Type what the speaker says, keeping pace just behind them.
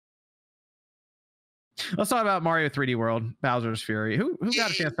Let's talk about Mario 3D World, Bowser's Fury. Who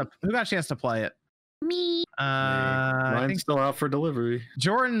got a chance to play it? Me. Mine's still out for delivery.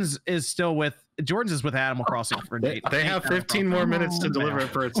 Jordan's is with Animal Crossing for date. They have 15 more minutes to deliver it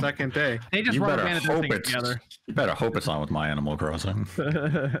for its second day. They just rubber banded their thing together. You better hope it's on with my Animal Crossing.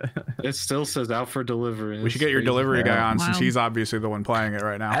 It still says out for delivery. We should get your delivery guy on since he's obviously the one playing it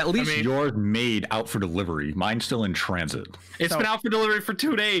right now. At least yours made out for delivery. Mine's still in transit. It's been out for delivery for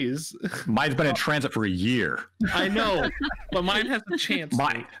 2 days. Mine's been in transit for a year. I know, but mine has a chance.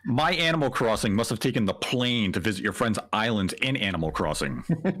 My Animal Crossing must have taken the plane to visit your friend's island in Animal Crossing.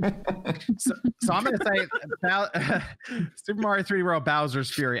 So I'm going to say Super Mario 3D World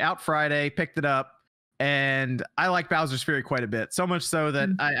Bowser's Fury out Friday, picked it up, and I like Bowser's Fury quite a bit. So much so that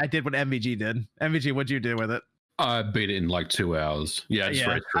I did what MVG did. MVG, what'd you do with it? I beat it in like 2 hours. Yeah, it's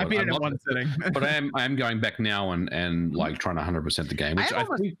very I beat it in one sitting. But I am going back now and like trying to 100% the game, which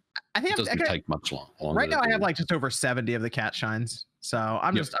I think doesn't take much longer. Right now, I have like just over 70 of the cat shines. So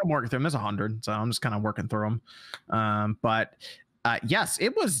I'm working through them. There's 100, so I'm just kind of working through them. But yes,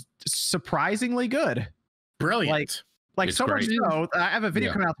 it was surprisingly good. Brilliant. Like so much so, I have a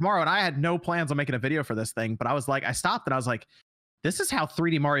video coming out tomorrow, and I had no plans on making a video for this thing, but I was like, I stopped and I was like, this is how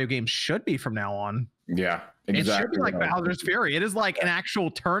 3D Mario games should be from now on. Yeah, exactly. It should be like Bowser's Fury. It is like an actual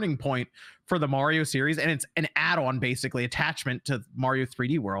turning point for the Mario series, and it's an add-on, basically attachment to Mario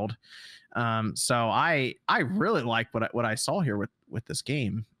 3D World. So I really like what I saw here with this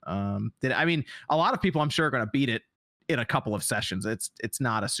game. I mean, a lot of people I'm sure are going to beat it in a couple of sessions. It's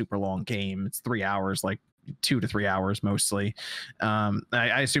not a super long game. It's 3 hours, like 2 to 3 hours mostly.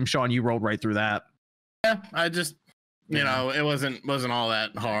 I assume, Sean, you rolled right through that. Yeah, I just, you know, it wasn't all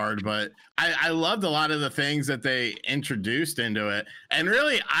that hard, but I loved a lot of the things that they introduced into it. And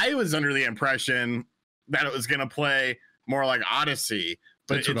really, I was under the impression that it was going to play more like Odyssey.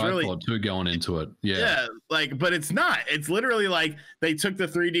 But that's what I thought too going into it. Yeah, but it's not. It's literally like they took the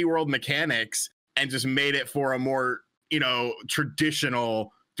 3D world mechanics and just made it for a more,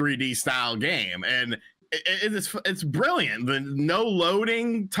 traditional 3D style game. And it's brilliant. The no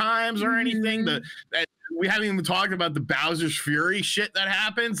loading times or anything. We haven't even talked about the Bowser's Fury shit that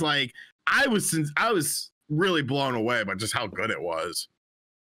happens. Like I was really blown away by just how good it was.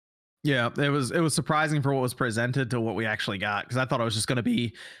 Yeah, it was surprising for what was presented to what we actually got, because I thought it was just going to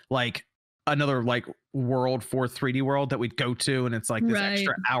be like another like world for 3D World that we'd go to, and it's like this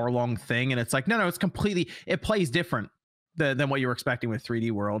extra hour-long thing, and it's like no, it plays different than what you were expecting with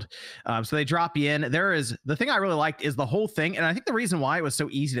 3D World. So they drop you in. The thing I really liked is the whole thing, and I think the reason why it was so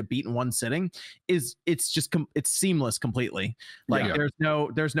easy to beat in one sitting is it's seamless completely. Like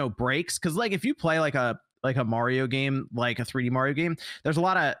there's no breaks, because like if you play like a Mario game, like a 3D Mario game, there's a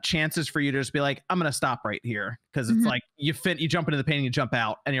lot of chances for you to just be like, I'm gonna stop right here, because it's like you jump into the paint and you jump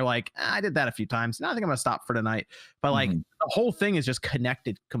out, and you're like, I did that a few times, now I think I'm gonna stop for tonight. But like the whole thing is just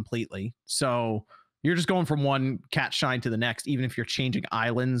connected completely, so you're just going from one cat shine to the next, even if you're changing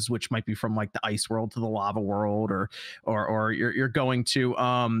islands, which might be from like the ice world to the lava world, or you're going to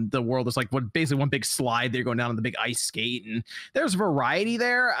the world that's like basically one big slide that you're going down on the big ice skate, and there's variety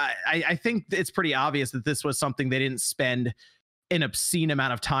there. I think it's pretty obvious that this was something they didn't spend an obscene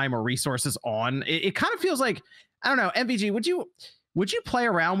amount of time or resources on. It kind of feels like, I don't know, MVG, would you play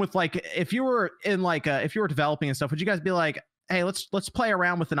around with, like, if you were developing and stuff, would you guys be like, hey, let's play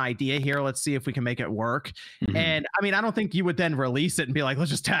around with an idea here. Let's see if we can make it work. And I mean, I don't think you would then release it and be like,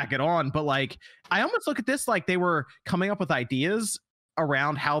 let's just tack it on. But like, I almost look at this like they were coming up with ideas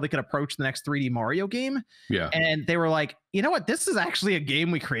around how they could approach the next 3D Mario game. Yeah. And they were like, you know what? This is actually a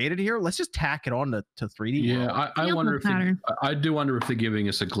game we created here. Let's just tack it on to 3D. Yeah. I wonder I do wonder if they're giving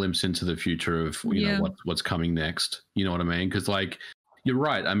us a glimpse into the future of, you know, what's coming next. You know what I mean? Because like, you're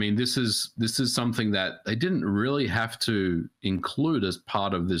right. I mean, this is something that they didn't really have to include as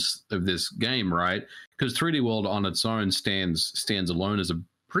part of this game, right? Because 3D World on its own stands alone as a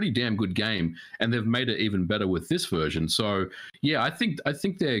pretty damn good game, and they've made it even better with this version. So yeah, I think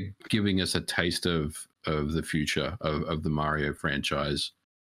they're giving us a taste of the future of the Mario franchise.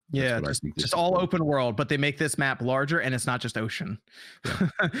 Yeah, just all open world, but they make this map larger, and it's not just ocean.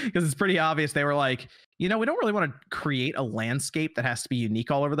 Because it's pretty obvious they were like, we don't really want to create a landscape that has to be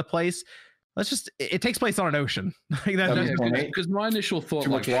unique all over the place. It takes place on an ocean. Because my initial thought,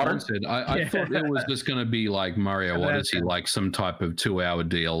 like Sean said, I thought it was just going to be like Mario Odyssey, like some type of 2-hour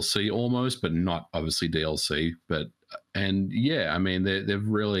DLC almost, but not obviously DLC. And yeah, I mean, they've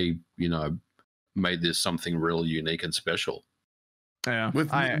really, made this something really unique and special. Yeah,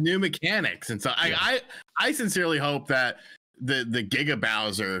 with new mechanics. And so I sincerely hope that the Giga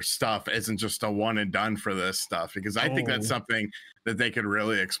Bowser stuff isn't just a one and done for this stuff, because I think that's something that they could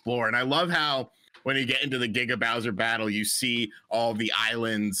really explore. And I love how when you get into the Giga Bowser battle, you see all the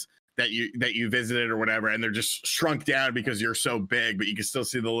islands that you visited or whatever, and they're just shrunk down because you're so big, but you can still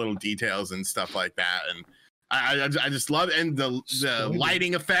see the little details and stuff like that. And I just love it. And the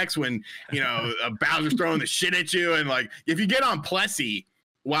lighting effects when Bowser's throwing the shit at you, and like if you get on Plessy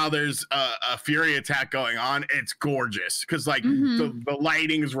while there's a Fury attack going on, it's gorgeous because like the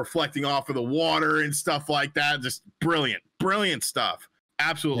lighting is reflecting off of the water and stuff like that. Just brilliant stuff.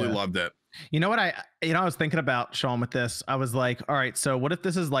 Absolutely loved it. You know what I was thinking about, Sean, with this. I was like, all right, so what if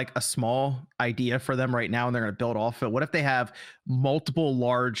this is like a small idea for them right now and they're going to build off it? What if they have multiple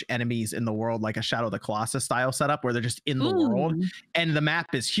large enemies in the world, like a Shadow of the Colossus style setup where they're just in the world and the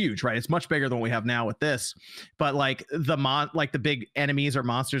map is huge, right? It's much bigger than what we have now with this. But like the big enemies or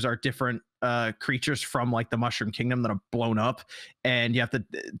monsters are different creatures from like the Mushroom Kingdom that are blown up, and you have to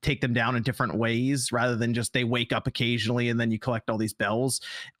take them down in different ways rather than just they wake up occasionally and then you collect all these bells.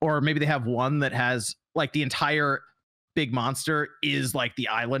 Or maybe they have one that has like the entire big monster is like the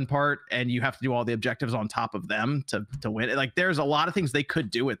island part, and you have to do all the objectives on top of them to win. Like there's a lot of things they could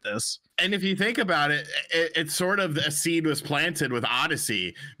do with this. And if you think about it, it's sort of a seed was planted with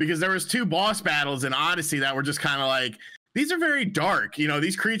Odyssey, because there was 2 boss battles in Odyssey that were just kind of like, these are very dark,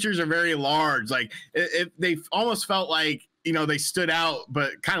 these creatures are very large. Like they almost felt like, they stood out,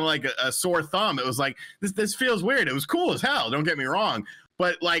 but kind of like a sore thumb. It was like, this feels weird. It was cool as hell, don't get me wrong.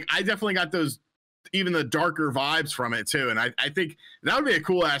 But like, I definitely got those, even the darker vibes from it too. And I think that would be a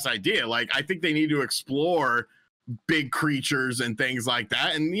cool ass idea. Like, I think they need to explore big creatures and things like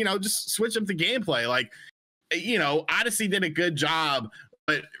that. And, just switch up the gameplay. Like, Odyssey did a good job.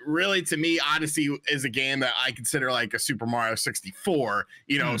 But really, to me, Odyssey is a game that I consider like a Super Mario 64,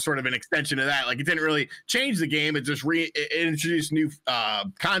 sort of an extension of that. Like, it didn't really change the game. It just it introduced new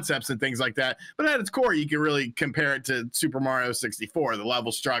concepts and things like that. But at its core, you can really compare it to Super Mario 64, the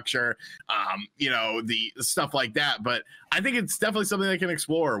level structure, the stuff like that. But I think it's definitely something they can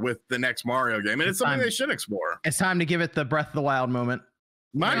explore with the next Mario game. And it's something they should explore. It's time to give it the Breath of the Wild moment.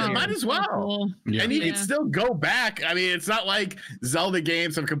 Might as well. Cool. Yeah. And you can still go back. I mean, it's not like Zelda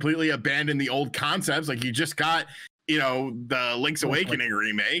games have completely abandoned the old concepts. Like, you just got, the Link's Awakening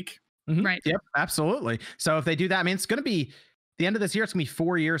remake. Right. Yep, absolutely. So if they do that, I mean, it's going to be the end of this year. It's going to be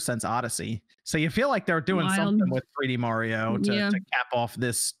 4 years since Odyssey. So you feel like they're doing something with 3D Mario to cap off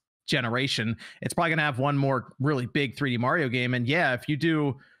this generation. It's probably going to have one more really big 3D Mario game. And yeah, if you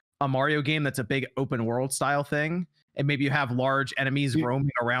do a Mario game that's a big open world style thing, and maybe you have large enemies roaming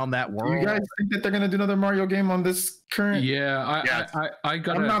around that world. You guys think that they're going to do another Mario game on this current? Yeah, I'm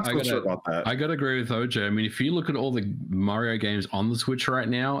not so sure about that. I got to agree with OJ. I mean, if you look at all the Mario games on the Switch right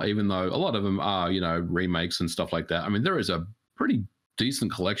now, even though a lot of them are, remakes and stuff like that, I mean, there is a pretty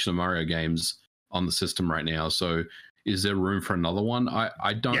decent collection of Mario games on the system right now. So is there room for another one?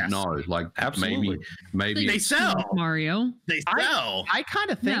 I don't know. Like, absolutely. Maybe they sell Mario. They sell. I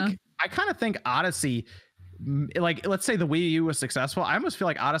kind of think Odyssey, like, let's say the Wii U was successful, I almost feel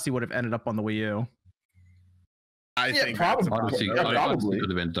like Odyssey would have ended up on the Wii U. I think probably could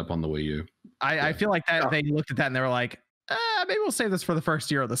have ended up on the Wii U. I feel like that they looked at that and they were like, maybe we'll save this for the first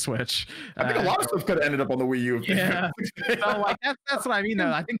year of the Switch. I think a lot of stuff could have ended up on the Wii U. Yeah. So like that's what I mean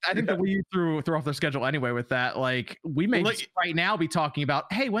though. I think the Wii U threw off their schedule anyway with that. Like, we may right now be talking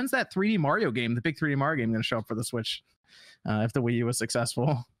about, hey, when's that 3D Mario game, the big 3D Mario game, going to show up for the Switch? If the Wii U was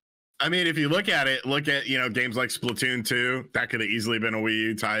successful. I mean, if you look at games like Splatoon 2, that could have easily been a Wii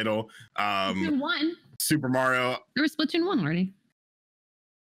U title. Splatoon 1. Super Mario. There was Splatoon 1 already.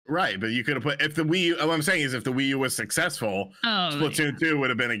 Right, but you could have put, if the Wii U, what I'm saying is if the Wii U was successful, Splatoon 2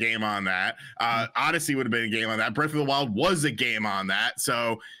 would have been a game on that. Odyssey would have been a game on that. Breath of the Wild was a game on that.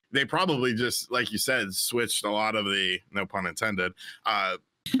 So they probably just, like you said, switched a lot of the, no pun intended,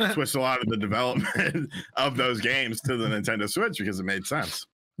 switched a lot of the development of those games to the Nintendo Switch because it made sense.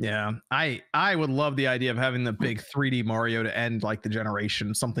 Yeah, I would love the idea of having the big 3D Mario to end like the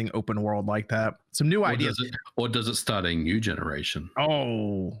generation, something open world like that. Some new ideas. Or does it start a new generation?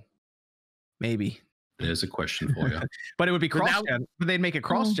 Oh, maybe. There's a question for you. But it would be cross-gen. They'd make it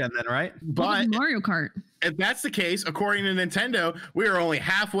cross-gen then, right? But Mario Kart. If that's the case, according to Nintendo, we are only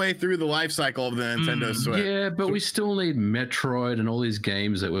halfway through the life cycle of the Nintendo Switch. Yeah, but we still need Metroid and all these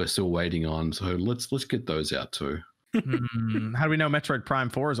games that we're still waiting on. So let's get those out too. How do we know Metroid Prime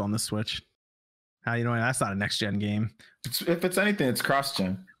 4 is on the Switch? How do you know that's not a next gen game? If it's anything, it's cross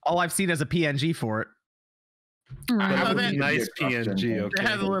gen. All I've seen is a PNG for it. That nice PNG. Okay. It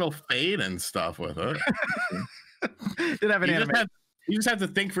had a little fade and stuff with it. Did have an animation. You just have to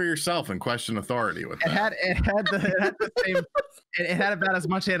think for yourself and question authority with that. It had the same. It had about as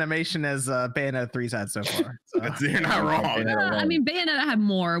much animation as Bayonetta 3's had so far. So. You're not wrong. I mean, Bayonetta had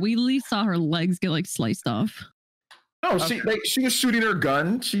more. We at least saw her legs get like sliced off. No, she was shooting her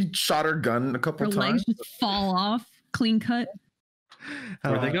gun. She shot her gun a couple Her times. legs just fall off, clean cut.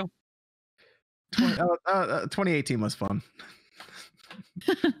 Where'd they go? 2018 was fun.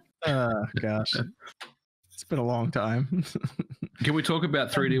 Gosh. It's been a long time. Can we talk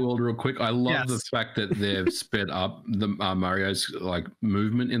about 3D World real quick? I love the fact that they've sped up the Mario's like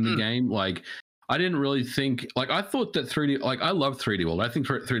movement in the game. Like, I didn't really think, like, I thought that 3D, like, I love 3D World. I think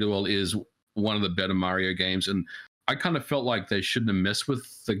 3D World is one of the better Mario games, and I kind of felt like they shouldn't have messed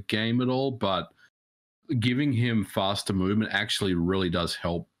with the game at all, but giving him faster movement actually really does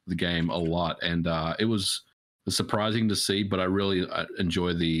help the game a lot. And it was surprising to see, but I really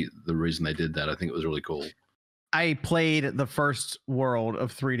enjoy the reason they did that. I think it was really cool. I played the first world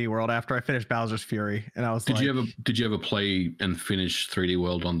of 3D World after I finished Bowser's Fury, and I was did you ever play and finish 3D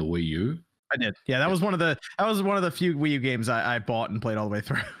World on the Wii U? I did. Yeah, that was one of the few Wii U games I bought and played all the way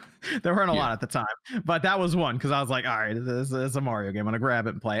through. There weren't a lot at the time, but that was one because I was like, all right, this is a Mario game. I'm gonna grab it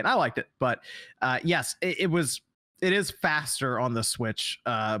and play it. And I liked it, but yes, it is faster on the Switch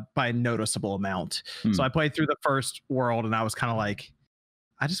by a noticeable amount. So I played through the first world and I was kind of like,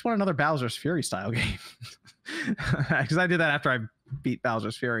 I just want another Bowser's Fury style game because I did that after I beat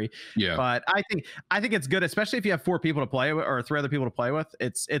Bowser's Fury. Yeah, but I think it's good, especially if you have 4 people to play with or 3 other people to play with.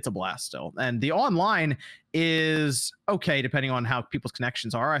 It's a blast still, and the online is okay depending on how people's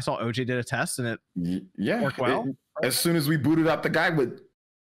connections are. I saw OJ did a test and it worked well. As soon as we booted up the guy with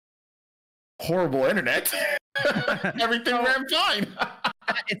horrible internet, everything ran fine.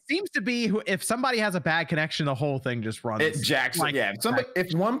 It seems to be if somebody has a bad connection, the whole thing just runs. It jacks. Like, yeah,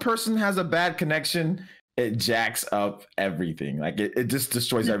 if one person has a bad connection, it jacks up everything. Like it just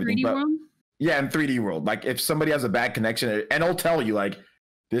destroys everything. 3D World? Yeah, in 3D World, like if somebody has a bad connection, and it'll tell you like,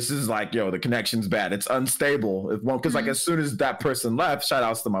 this is like, the connection's bad. It's unstable. Because like as soon as that person left, shout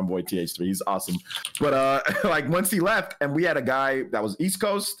outs to my boy TH3, he's awesome. But like once he left, and we had a guy that was East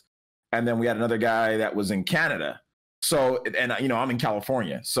Coast, and then we had another guy that was in Canada. So, and I'm in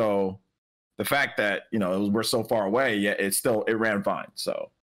California. So the fact that, we're so far away, it ran fine.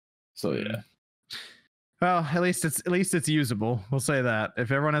 So yeah. Well, at least it's usable. We'll say that.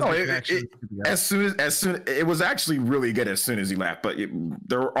 If everyone has a connection, as soon it was actually really good as soon as he left, but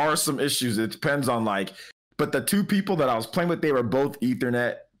there are some issues. It depends on but the 2 people that I was playing with, they were both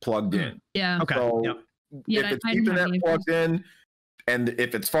Ethernet plugged in. Yeah. Okay. So if it's Ethernet plugged in, and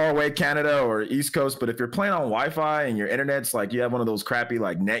if it's far away, Canada or East Coast, but if you're playing on Wi-Fi and your internet's you have one of those crappy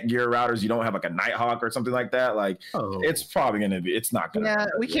Netgear routers, you don't have a Nighthawk or something like that, it's probably gonna be. It's not gonna. Yeah,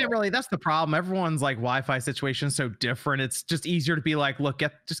 we can't really. That's the problem. Everyone's Wi-Fi situation is so different. It's just easier to be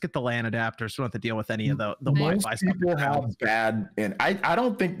just get the LAN adapter, so we don't have to deal with any of the Wi-Fi stuff. People have bad, and I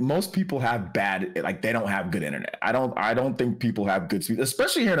don't think most people have bad. They don't have good internet. I don't think people have good speed,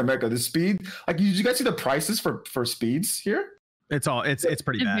 especially here in America. The speed, did you guys see the prices for speeds here? It's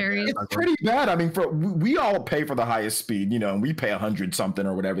pretty bad. It's pretty bad. I mean, we all pay for the highest speed, and we pay 100 something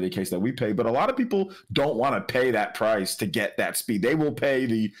or whatever the case that we pay. But a lot of people don't want to pay that price to get that speed. They will pay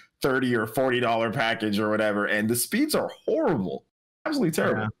the $30 or $40 package or whatever, and the speeds are horrible, absolutely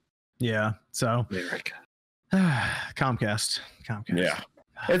terrible. Yeah. So Comcast. Yeah.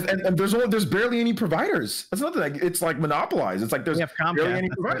 And there's barely any providers. It's nothing. It's monopolized. It's there's barely any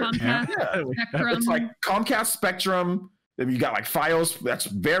providers. Comcast, Spectrum. It's Comcast, Spectrum. You got Fios, that's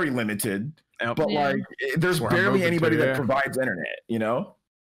very limited, but there's barely anybody that provides internet,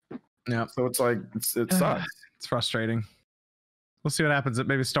 Yeah. So it's it sucks. It's frustrating. We'll see what happens.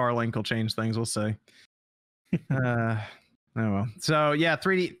 Maybe Starlink will change things. We'll see. Oh well. So yeah,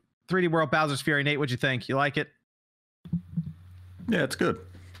 3D World Bowser's Fury. Nate, what'd you think? You like it? Yeah, it's good.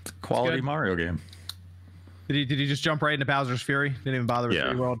 It's a quality Mario game. Did you just jump right into Bowser's Fury? Didn't even bother with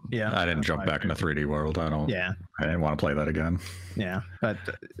 3D World? Yeah. I didn't jump back into 3D World. I didn't want to play that again. Yeah. But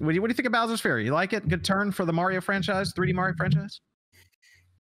what do you think of Bowser's Fury? You like it? Good turn for the Mario franchise, 3D Mario franchise?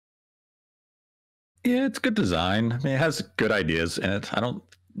 Yeah, it's good design. I mean, it has good ideas in it. I don't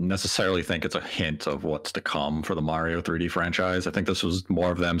necessarily think it's a hint of what's to come for the Mario 3D franchise. I think this was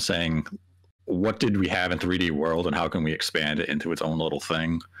more of them saying, what did we have in 3D World and how can we expand it into its own little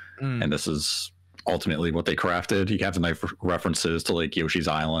thing? And this is ultimately what they crafted. You have the nice references to Yoshi's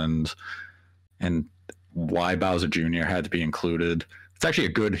Island and why Bowser Jr. had to be included. It's actually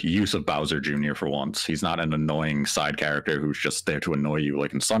a good use of Bowser Jr. for once. He's not an annoying side character who's just there to annoy you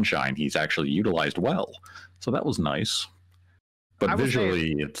like in Sunshine. He's actually utilized well. So that was nice. But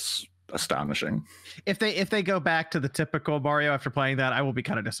visually, it's astonishing. If they go back to the typical Mario after playing that, I will be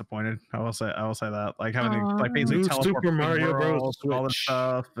kind of disappointed. I will say that, like having to like basically teleport Super Mario Bros. all this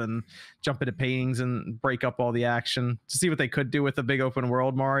stuff and jump into paintings and break up all the action to see what they could do with a big open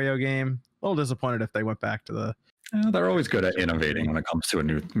world Mario game. A little disappointed if they went back to the. They're always good at innovating when it comes to a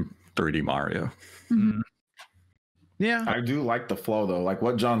new 3D Mario. Mm-hmm. Yeah, I do like the flow though. Like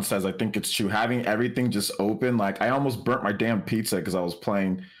what John says, I think it's true. Having everything just open, like I almost burnt my damn pizza because I was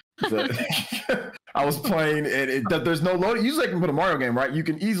playing. I was playing, and there's no loading. Usually, I can put a Mario game, right? You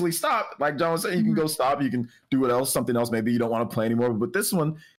can easily stop. Like John was saying, you can go stop. You can do what else, something else. Maybe you don't want to play anymore. But this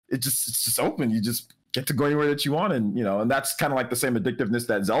one, it's just open. You just get to go anywhere that you want, and and that's kind of like the same addictiveness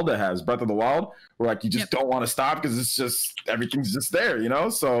that Zelda has, Breath of the Wild, where like you just don't want to stop because it's just everything's just there,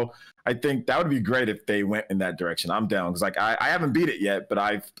 So I think that would be great if they went in that direction. I'm down because like I haven't beat it yet, but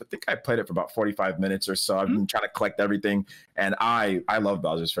I think I played it for about 45 minutes or so. I've been trying to collect everything, and I love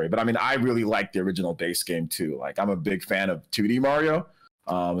Bowser's Fury. But I mean, I really like the original base game too. Like I'm a big fan of 2D Mario,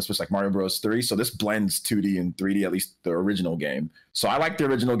 especially like Mario Bros. 3. So this blends 2D and 3D, at least the original game. So I like the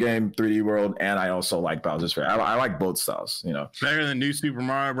original game, 3D World, and I also like Bowser's Fury. I like both styles. Better than New Super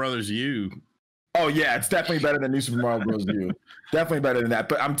Mario Brothers U. Oh yeah, it's definitely better than New Super Mario Bros. U. Definitely better than that.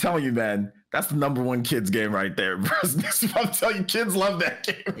 But I'm telling you, man, that's the #1 kids game right there. I'm telling you, kids love that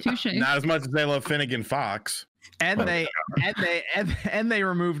game. Not as much as they love Finnegan Fox. And they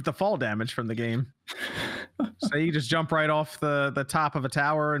removed the fall damage from the game. So you just jump right off the top of a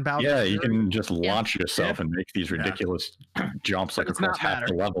tower and Bowser. Yeah, you can just launch yourself and make these ridiculous jumps like across half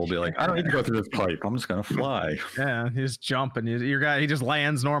the level. Be like, I don't need to go through this pipe. I'm just gonna fly. Yeah, you just jump and your guy he just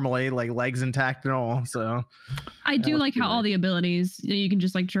lands normally, like legs intact and all. So I do like how all the abilities you can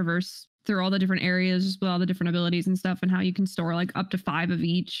just like traverse through all the different areas just with all the different abilities and stuff, and how you can store like up to 5 of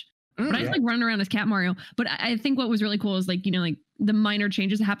each. But I just like running around as Cat Mario. But I think what was really cool is like, like the minor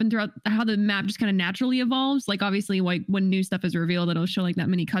changes that happen throughout how the map just kind of naturally evolves. Like obviously like when new stuff is revealed, it'll show like that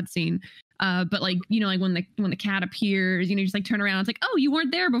mini cutscene. But like, like when the cat appears, you just like turn around. It's like, oh, you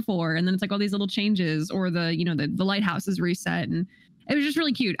weren't there before. And then it's like all these little changes, or the lighthouse is reset. And it was just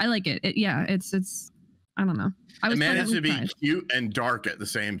really cute. I like it. It's I don't know. I was managed to be cute and dark at the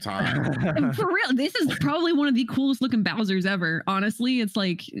same time. For real, this is probably one of the coolest looking Bowsers ever. Honestly, it's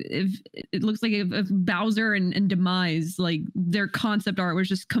like if it looks like if Bowser and Demise, like their concept art was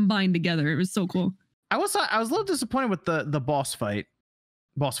just combined together. It was so cool. I was a little disappointed with the boss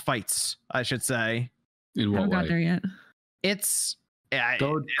fights, I should say. In what way? I haven't got there yet. It's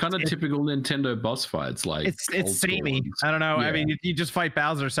kind of typical Nintendo boss fights. Like it's samey. I don't know. Yeah. I mean, you just fight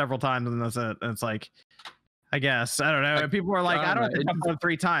Bowser several times and that's it. And it's like, I guess I don't know. People were like, I don't have to jump on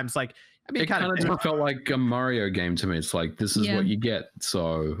 3 times. Like, I mean, it kind of felt like a Mario game to me. It's like this is what you get.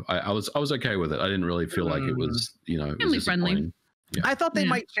 So I was okay with it. I didn't really feel like it was family friendly. Yeah. I thought they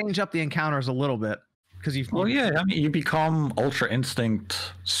might change up the encounters a little bit because you. Well, yeah. I mean, you become Ultra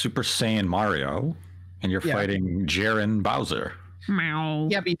Instinct Super Saiyan Mario, and you're fighting Jiren Bowser. Meow.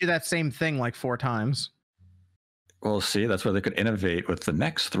 Yeah, but you do that same thing like 4 times. Well, see, that's where they could innovate with the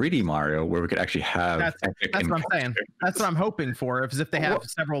next 3D Mario, where we could actually have. That's what I'm saying. That's what I'm hoping for. If they have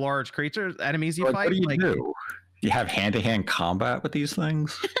several large creatures, enemies you fight. What do? Do you have hand-to-hand combat with these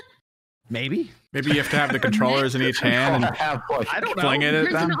things? Maybe you have to have the controllers in each hand and I don't know. fling it at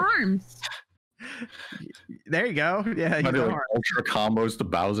them. Arms. There you go. Yeah, you like ultra combos to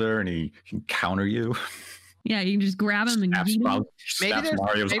Bowser, and he can counter you. Yeah, you can just grab him and snaps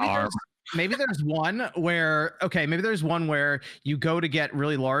Mario's arm. Maybe there's one where you go to get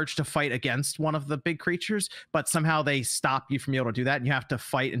really large to fight against one of the big creatures, but somehow they stop you from being able to do that, and you have to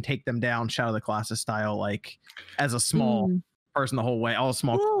fight and take them down Shadow of the Colossus style, like as a small person the whole way, all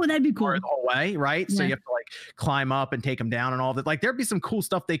small. Oh, that'd be cool. The whole way, right? Yeah. So you have to like climb up and take them down and all that. Like there'd be some cool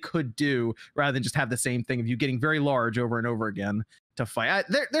stuff they could do rather than just have the same thing of you getting very large over and over again to fight.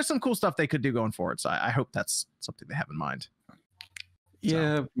 There's some cool stuff they could do going forward. So I hope that's something they have in mind.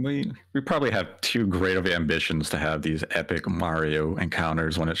 Yeah, we probably have too great of ambitions to have these epic Mario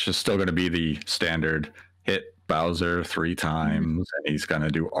encounters when it's just still going to be the standard hit Bowser 3 times and he's going to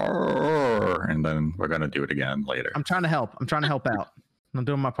do and then we're going to do it again later. I'm trying to help out. I'm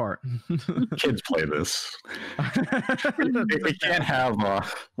doing my part. Kids play this. We can't have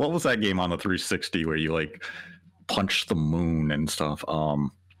what was that game on the 360 where you like punch the moon and stuff?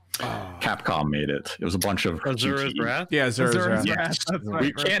 Capcom made it. It was a bunch of Asura's Wrath. Yeah, Asura's Wrath. Yes.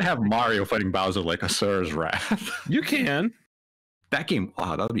 We can't have Mario fighting Bowser like Asura's Wrath. You can. That game,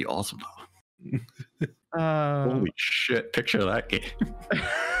 wow, that would be awesome though. Holy shit! Picture that game.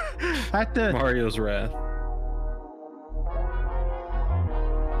 Mario's Wrath.